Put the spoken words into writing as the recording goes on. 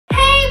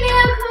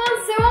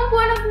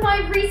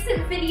my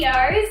recent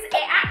videos,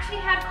 it actually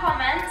had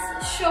comments.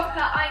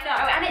 Shocker, I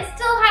know, and it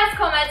still has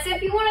comments. So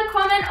if you want to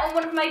comment on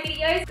one of my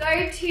videos,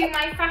 go to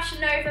my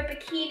Fashion Nova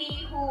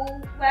bikini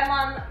haul where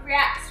Mum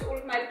reacts to all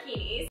of my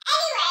bikinis.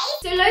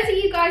 So loads of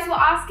you guys were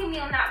asking me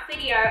on that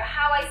video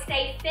how I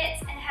stay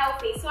fit and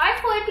healthy, so I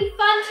thought it'd be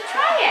fun to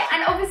try it.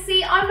 And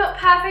obviously I'm not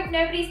perfect,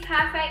 nobody's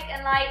perfect,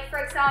 and like for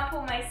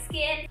example my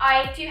skin,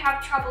 I do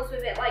have troubles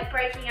with it like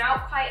breaking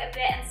out quite a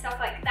bit and stuff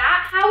like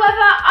that.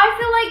 However, I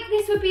feel like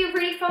this would be a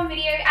really fun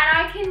video and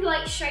I can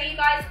like show you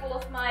guys all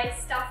of my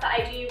stuff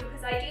that I do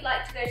because I do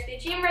like to go to the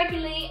gym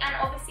regularly, and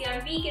obviously I'm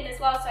vegan as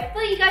well, so I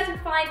thought you guys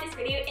would find this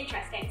video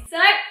interesting. So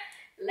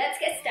let's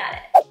get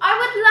started. I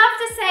would love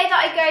to say that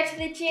I go to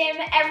the gym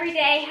every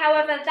day,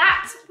 however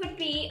that would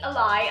be a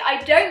lie.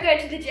 I don't go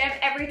to the gym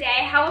every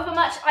day, however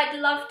much I'd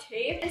love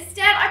to.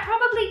 Instead, I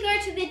probably go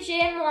to the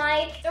gym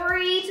like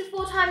 3 to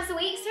 4 times a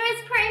week, so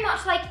it's pretty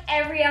much like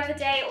every other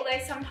day,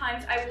 although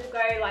sometimes I will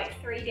go like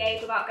 3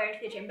 days without going to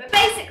the gym. But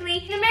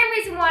basically, the main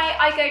reason why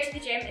I go to the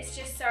gym is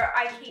just so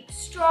I keep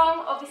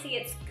strong. Obviously,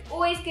 it's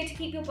always good to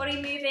keep your body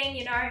moving,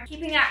 you know,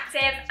 keeping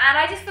active, and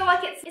I just feel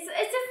like it's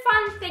a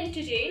fun thing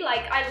to do.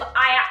 Like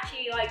I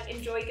actually like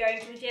enjoy going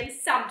to the gym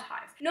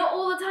sometimes, not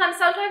all the time.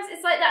 Sometimes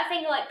it's like that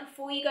thing like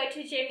before you go to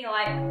the gym you're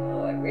like,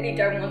 oh, I really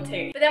don't want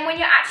to, but then when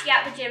you're actually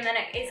at the gym then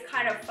it is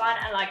kind of fun,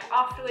 and like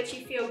afterwards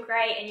you feel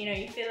great and you know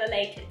you feel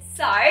elated.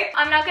 So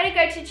I'm now gonna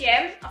go to the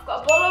gym. I've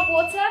got a bottle of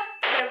water,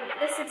 I'm gonna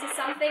listen to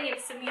something, give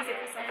some music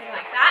or something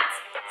like that.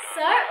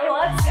 So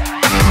let's go.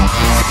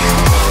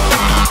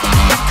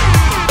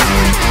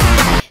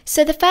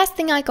 So the first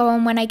thing I go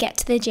on when I get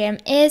to the gym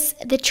is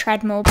the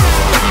treadmill.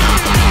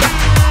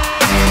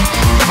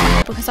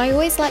 Because I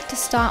always like to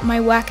start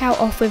my workout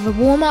off with a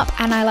warm-up,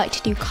 and I like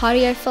to do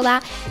cardio for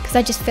that because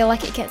I just feel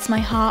like it gets my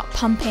heart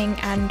pumping.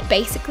 And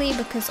basically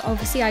because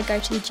obviously I go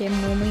to the gym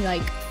normally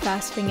like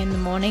first thing in the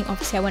morning.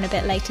 Obviously I went a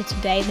bit later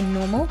today than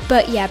normal,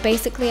 but yeah,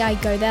 basically I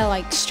go there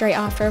like straight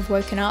after I've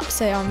woken up,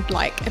 so I'm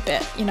like a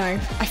bit, you know,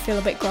 I feel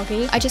a bit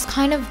groggy. I just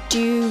kind of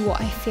do what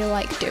I feel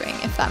like doing,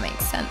 if that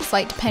makes sense.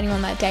 Like depending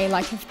on that day,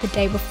 like if the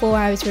day before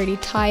I was really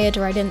tired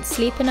or I didn't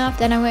sleep enough,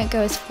 then I won't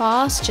go as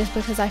fast just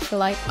because I feel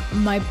like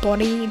my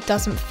body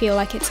doesn't feel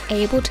like it's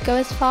able to go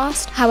as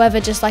fast. However,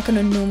 just like on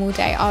a normal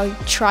day, I'll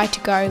try to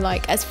go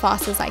like as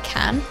fast as I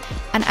can.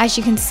 And as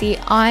you can see,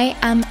 I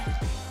am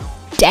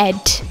dead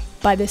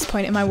by this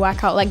point in my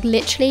workout. Like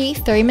literally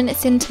 3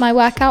 minutes into my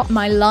workout,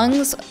 my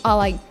lungs are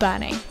like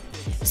burning.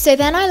 So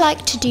then I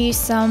like to do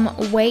some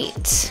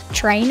weight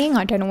training,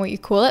 I don't know what you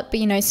call it,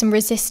 but you know, some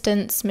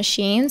resistance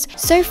machines.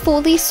 So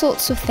for these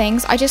sorts of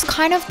things, I just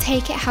kind of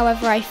take it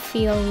however I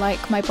feel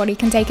like my body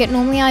can take it.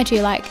 Normally I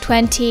do like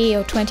 20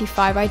 or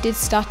 25. I did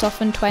start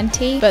off on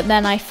 20, but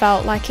then I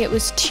felt like it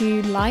was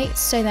too light,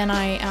 so then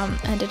I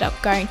ended up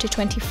going to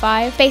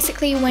 25.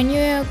 Basically, when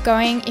you're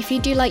going, if you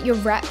do like your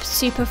reps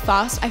super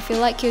fast, I feel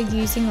like you're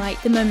using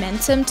like the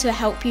momentum to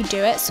help you do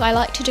it. So I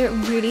like to do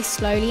it really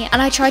slowly,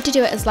 and I try to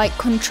do it as like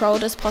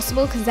controlled as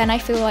possible, because then I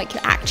feel like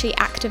you're actually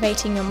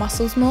activating your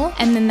muscles more,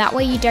 and then that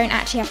way you don't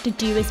actually have to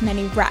do as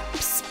many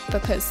reps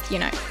because, you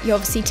know, you're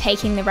obviously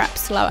taking the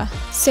reps slower.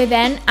 So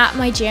then at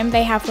my gym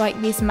they have like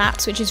these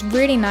mats, which is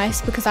really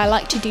nice because I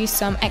like to do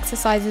some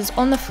exercises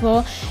on the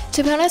floor.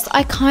 To be honest,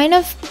 I kind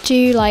of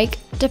do like,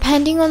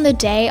 depending on the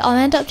day, I'll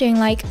end up doing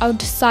like, I'll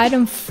decide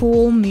on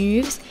 4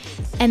 moves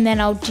and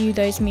then I'll do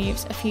those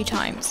moves a few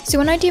times. So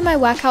when I do my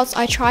workouts,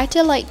 I try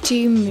to like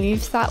do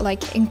moves that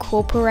like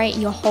incorporate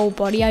your whole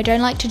body. I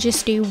don't like to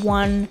just do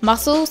one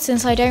muscle,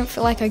 since I don't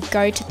feel like I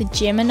go to the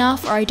gym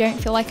enough, or I don't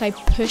feel like I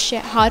push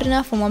it hard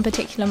enough on one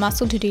particular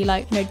muscle to do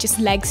like, you know, just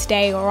legs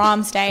day or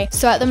arms day.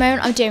 So at the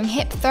moment I'm doing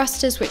hip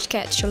thrusters, which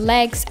gets your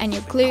legs and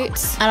your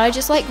glutes, and I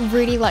just like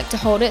really like to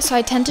hold it. So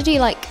I tend to do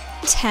like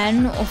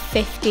 10 or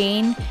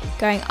 15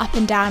 going up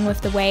and down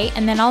with the weight,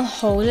 and then I'll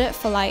hold it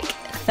for like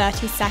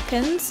 30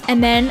 seconds,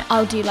 and then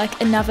I'll do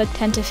like another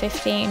 10 to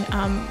 15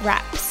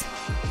 reps.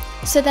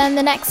 So then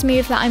the next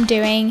move that I'm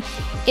doing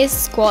is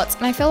squats,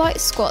 and I feel like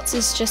squats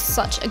is just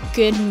such a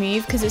good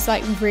move because it's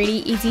like really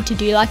easy to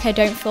do. Like I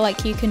don't feel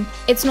like you can,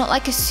 it's not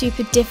like a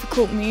super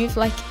difficult move.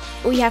 Like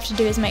all you have to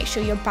do is make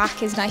sure your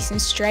back is nice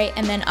and straight,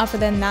 and then other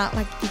than that,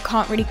 like you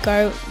can't really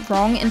go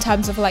wrong in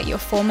terms of like your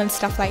form and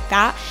stuff like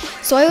that.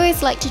 So I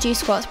always like to do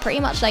squats pretty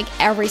much like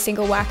every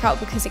single workout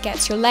because it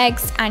gets your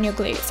legs and your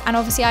glutes. And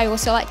obviously I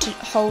also like to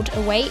hold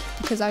a weight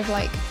because I've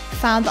like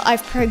found that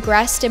I've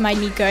progressed in my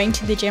knee going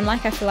to the gym.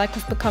 Like I feel like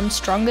I've become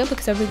stronger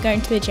because I've been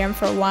going to the gym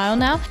for a while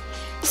now.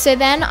 So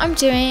then I'm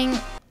doing,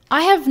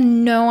 I have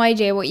no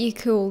idea what you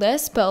call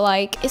this, but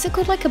like, is it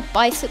called like a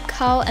bicep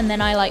curl? And then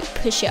I like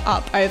push it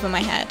up over my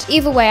head.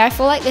 Either way, I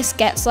feel like this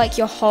gets like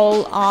your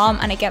whole arm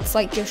and it gets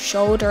like your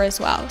shoulder as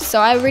well.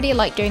 So I really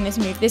like doing this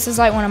move. This is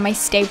like one of my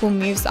staple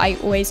moves that I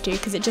always do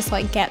because it just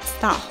like gets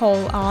that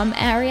whole arm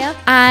area.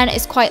 And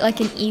it's quite like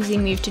an easy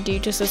move to do,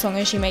 just as long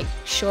as you make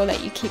sure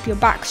that you keep your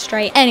back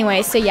straight.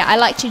 Anyway, so yeah, I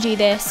like to do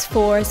this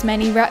for as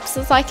many reps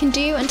as I can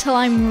do until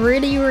I'm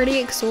really, really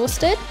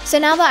exhausted. So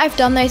now that I've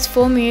done those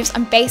 4 moves,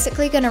 I'm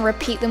basically gonna gonna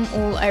repeat them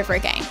all over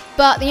again.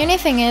 But the only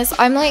thing is,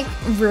 I'm like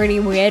really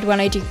weird when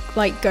I do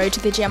like go to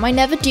the gym. I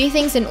never do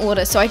things in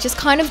order, so I just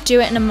kind of do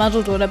it in a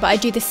muddled order, but I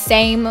do the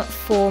same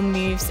 4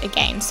 moves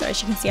again. So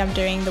as you can see, I'm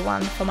doing the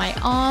one for my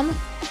arm,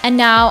 and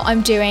now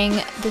I'm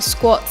doing the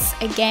squats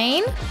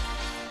again,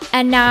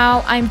 and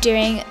now I'm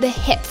doing the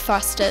hip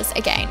thrusters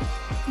again.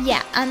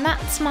 Yeah, and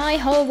that's my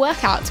whole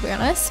workout, to be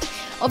honest.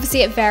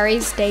 Obviously it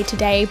varies day to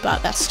day,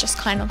 but that's just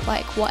kind of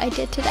like what I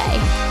did today.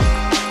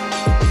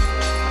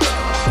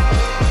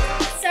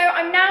 So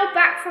I'm now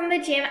back from the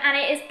gym and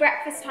it is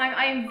breakfast time.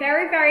 I am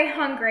very, very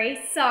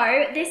hungry.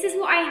 So this is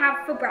what I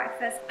have for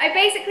breakfast. I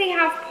basically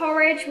have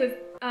porridge with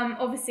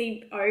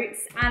obviously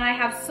oats, and I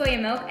have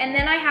soya milk, and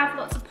then I have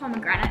lots of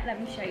pomegranate.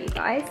 Let me show you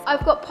guys.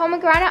 I've got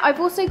pomegranate.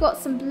 I've also got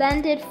some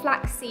blended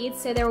flax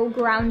seeds, so they're all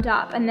ground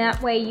up, and that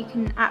way you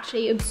can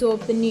actually absorb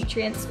the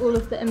nutrients, all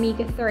of the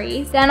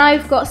omega-3s. Then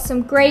I've got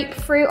some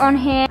grapefruit on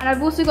here, and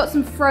I've also got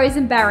some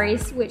frozen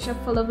berries, which are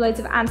full of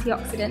loads of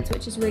antioxidants,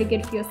 which is really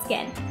good for your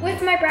skin.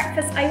 With my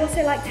breakfast, I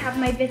also like to have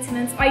my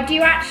vitamins. I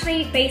do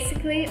actually,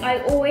 basically, I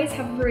always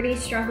have really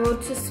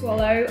struggled to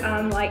swallow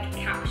like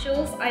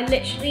capsules. I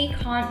literally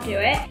can't do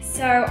it.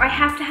 So I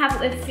have to have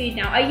it with food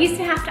now. I used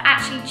to have to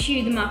actually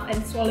chew them up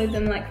and swallow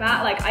them like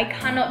that. Like I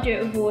cannot do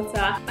it with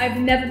water. I've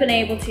never been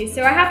able to.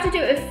 So I have to do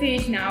it with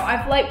food now.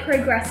 I've like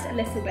progressed a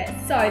little bit.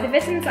 So the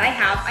vitamins I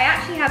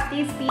actually have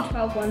these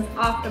B12 ones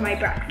after my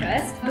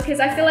breakfast, because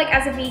I feel like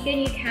as a vegan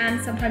you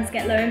can sometimes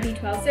get low in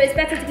B12. So it's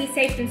better to be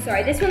safe than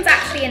sorry. This one's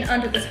actually an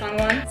under the tongue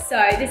one. So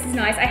this is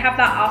nice. I have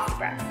that after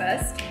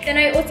breakfast. Then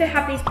I also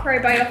have these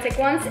probiotic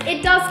ones.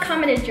 It does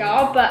come in a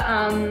jar, but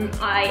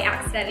I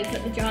accidentally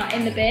put the jar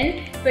in the bin.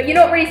 But you're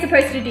not really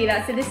supposed to do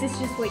that, so this is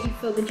just what you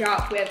fill the jar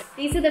up with.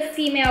 These are the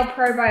female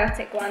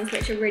probiotic ones,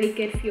 which are really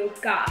good for your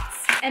guts.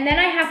 And then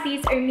I have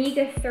these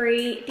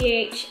omega-3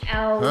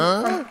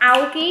 DHL from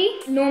algae.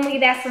 Normally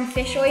they're from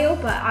fish oil,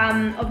 but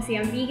obviously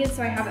I'm vegan,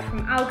 so I have it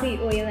from algae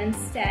oil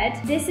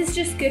instead. This is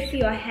just good for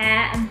your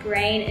hair and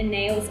brain and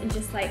nails and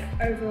just like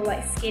overall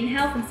like skin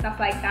health and stuff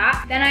like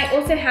that. Then I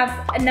also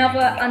have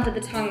another under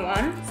the tongue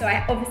one. So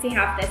I obviously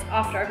have this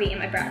after I've eaten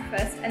my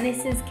breakfast. And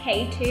this is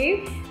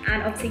K2,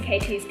 and obviously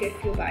K2 is good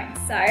for your bones.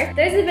 So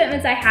those are the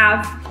vitamins I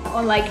have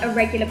on like a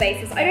regular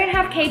basis. I don't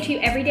have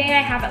K2 every day,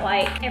 I have it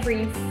like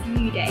every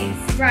few days.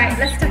 Right,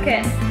 let's tuck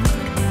in.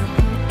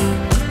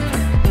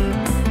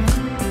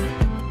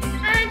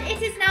 And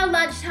it is now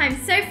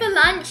lunchtime. So for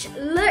lunch,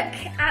 look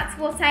at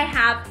what I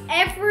have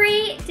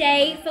every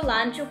day for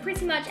lunch, or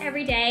pretty much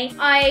every day.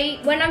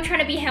 When I'm trying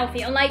to be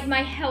healthy, on like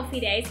my healthy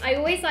days, I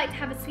always like to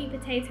have a sweet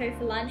potato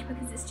for lunch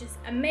because it's just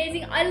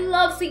amazing. I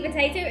love sweet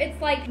potato. It's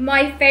like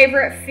my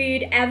favorite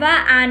food ever,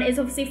 and it's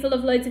obviously full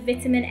of loads of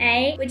vitamin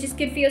A, which is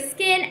good for your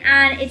skin,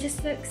 and it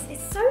just looks,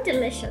 it's so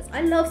delicious.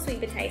 I love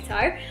sweet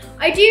potato.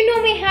 I do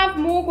normally have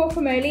more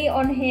guacamole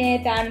on here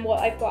than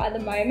what I've got at the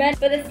moment,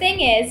 but the thing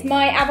is,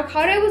 my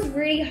avocado was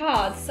really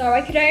hard, so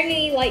I could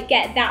only like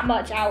get that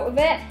much out of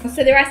it.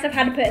 So the rest I've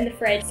had to put in the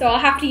fridge, so I'll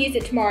have to use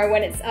it tomorrow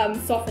when it's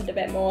softened a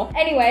bit more.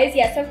 Anyways,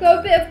 yes, I've got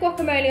a bit of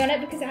guacamole on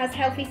it because it has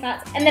healthy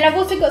fats, and then I've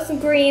also got some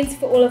greens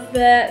for all of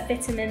the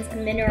vitamins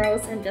and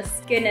minerals and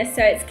just goodness.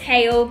 So it's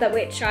kale, that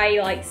which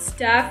I like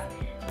stuff.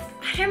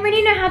 I don't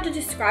really know how to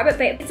describe it,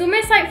 but it's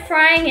almost like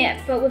frying it,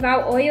 but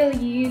without oil,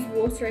 you use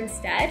water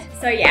instead.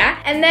 So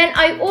yeah. And then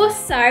I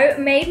also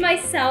made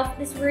myself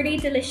this really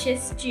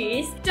delicious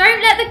juice.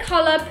 Don't let the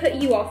color put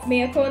you off,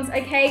 Miacorns,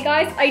 okay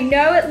guys? I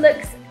know it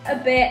looks a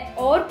bit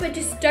odd, but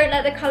just don't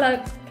let the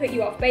color put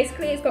you off.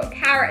 Basically, it's got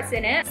carrots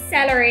in it,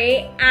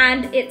 celery,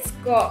 and it's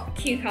got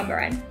cucumber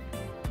in.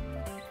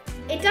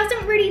 It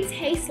doesn't really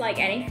taste like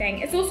anything.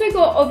 It's also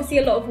got obviously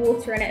a lot of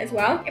water in it as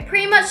well. It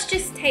pretty much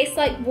just tastes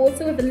like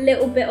water with a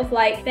little bit of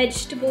like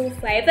vegetable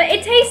flavor.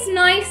 It tastes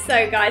nice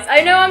though, guys.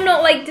 I know I'm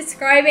not like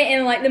describing it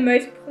in like the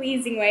most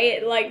pleasing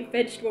way, like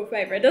vegetable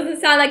flavor. It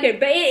doesn't sound like it,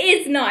 but it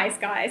is nice,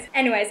 guys.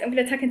 Anyways, I'm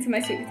gonna tuck into my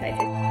sweet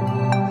potatoes.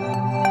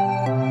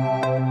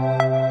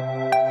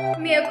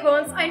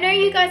 Miacorns, I know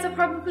you guys are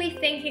probably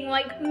thinking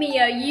like,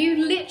 Mia,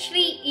 you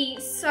literally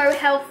eat so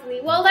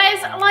healthily. Well, that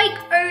is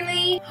like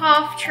only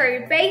half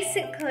true.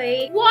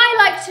 Basically, what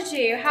I like to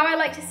do, how I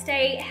like to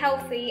stay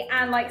healthy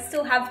and like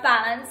still have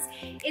balance,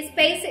 is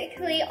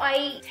basically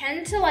I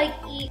tend to like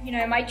eat, you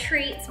know, my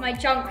treats, my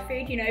junk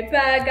food, you know,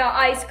 burger,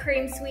 ice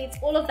cream, sweets,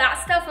 all of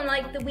that stuff on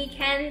like the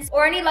weekends,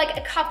 or only like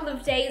a couple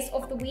of days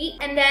of the week.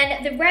 And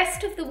then the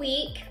rest of the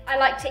week, I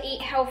like to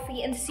eat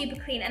healthy and super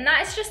clean. And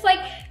that is just like,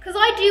 because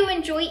I do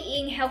enjoy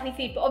eating healthy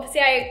food, but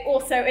obviously I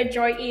also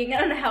enjoy eating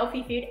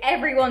unhealthy food.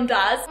 Everyone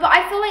does. But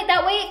I feel like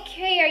that way it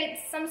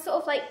creates some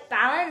sort of like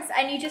balance,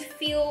 and you just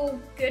feel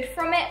good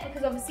from it,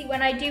 because obviously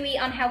when I do eat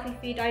unhealthy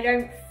food, I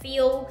don't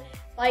feel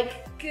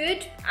like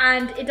good,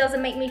 and it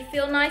doesn't make me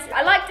feel nice.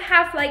 I like to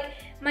have like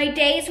my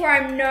days where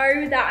I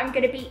know that I'm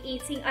gonna be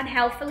eating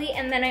unhealthily,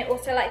 and then I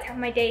also like to have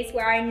my days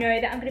where I know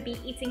that I'm gonna be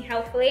eating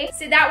healthily.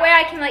 So that way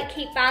I can like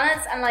keep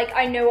balance and like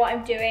I know what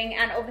I'm doing,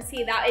 and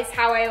obviously that is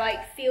how I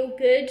like feel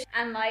good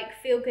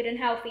and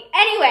healthy.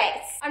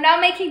 Anyways, I'm now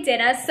making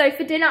dinner. So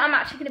for dinner, I'm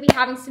actually gonna be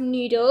having some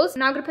noodles.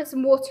 Now I'm gonna put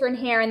some water in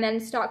here and then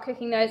start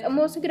cooking those. I'm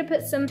also gonna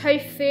put some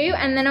tofu,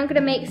 and then I'm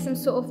gonna make some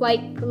sort of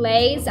like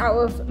glaze out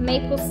of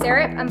maple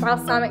syrup and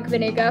balsamic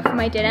vinegar for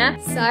my dinner.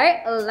 So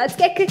let's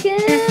get cooking.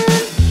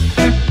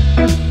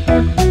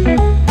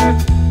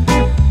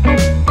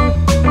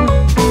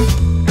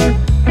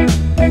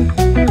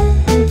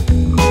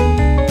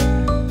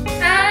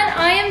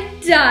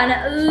 Done.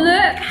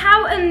 Look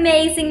how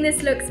amazing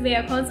this looks,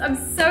 Miacorns. I'm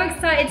so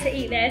excited to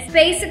eat this.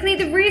 Basically,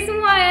 the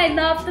reason why I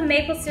love the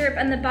maple syrup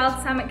and the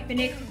balsamic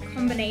vinegar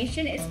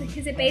combination is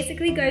because it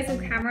basically goes all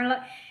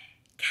caramelized.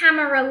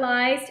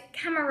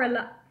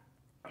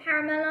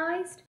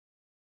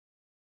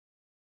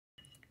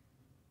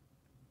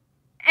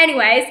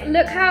 Anyways,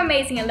 look how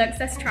amazing it looks.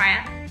 Let's try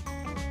it.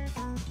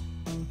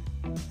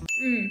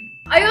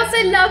 I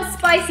also love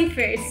spicy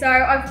food, so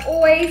I've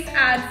always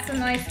added some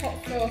nice hot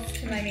sauce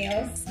to my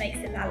meals. Just makes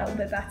it that little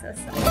bit better.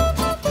 So.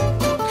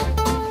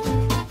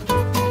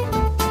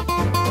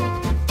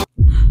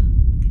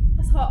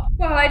 That's hot.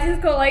 Wow, I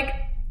just got like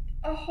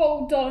a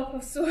whole dollop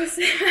of sauce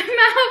in my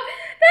mouth.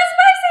 That's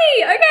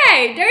spicy!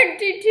 Okay, don't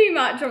do too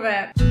much of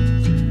it.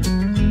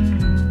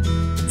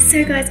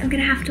 So guys, I'm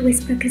gonna have to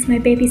whisper because my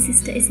baby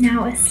sister is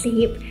now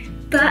asleep.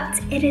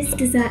 But it is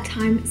dessert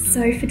time,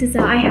 so for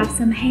dessert I have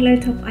some Halo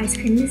Top ice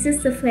cream. This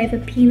is the flavour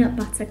Peanut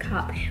Butter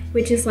Cup,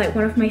 which is like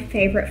one of my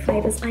favourite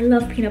flavours. I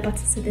love peanut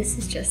butter, so this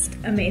is just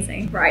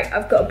amazing. Right,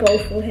 I've got a bowl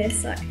full here,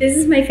 so this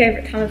is my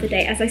favourite time of the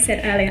day. As I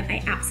said earlier,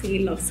 I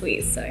absolutely love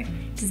sweets, so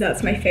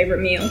dessert's my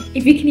favourite meal.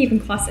 If you can even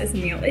class it as a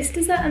meal. Is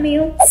dessert a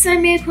meal? So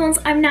Miacorns,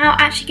 I'm now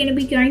actually going to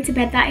be going to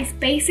bed. That is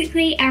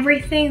basically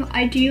everything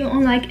I do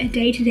on like a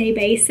day-to-day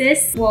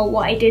basis. Well,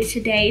 what I did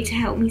today to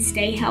help me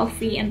stay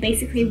healthy, and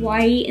basically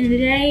what I eat in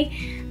the day,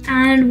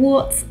 and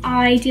what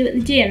I do at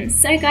the gym.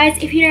 So guys,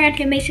 if you're new around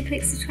here, make sure to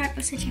click subscribe.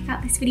 Also check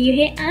out this video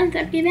here, and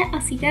don't forget,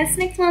 I'll see you guys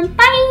next one.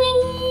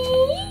 Bye!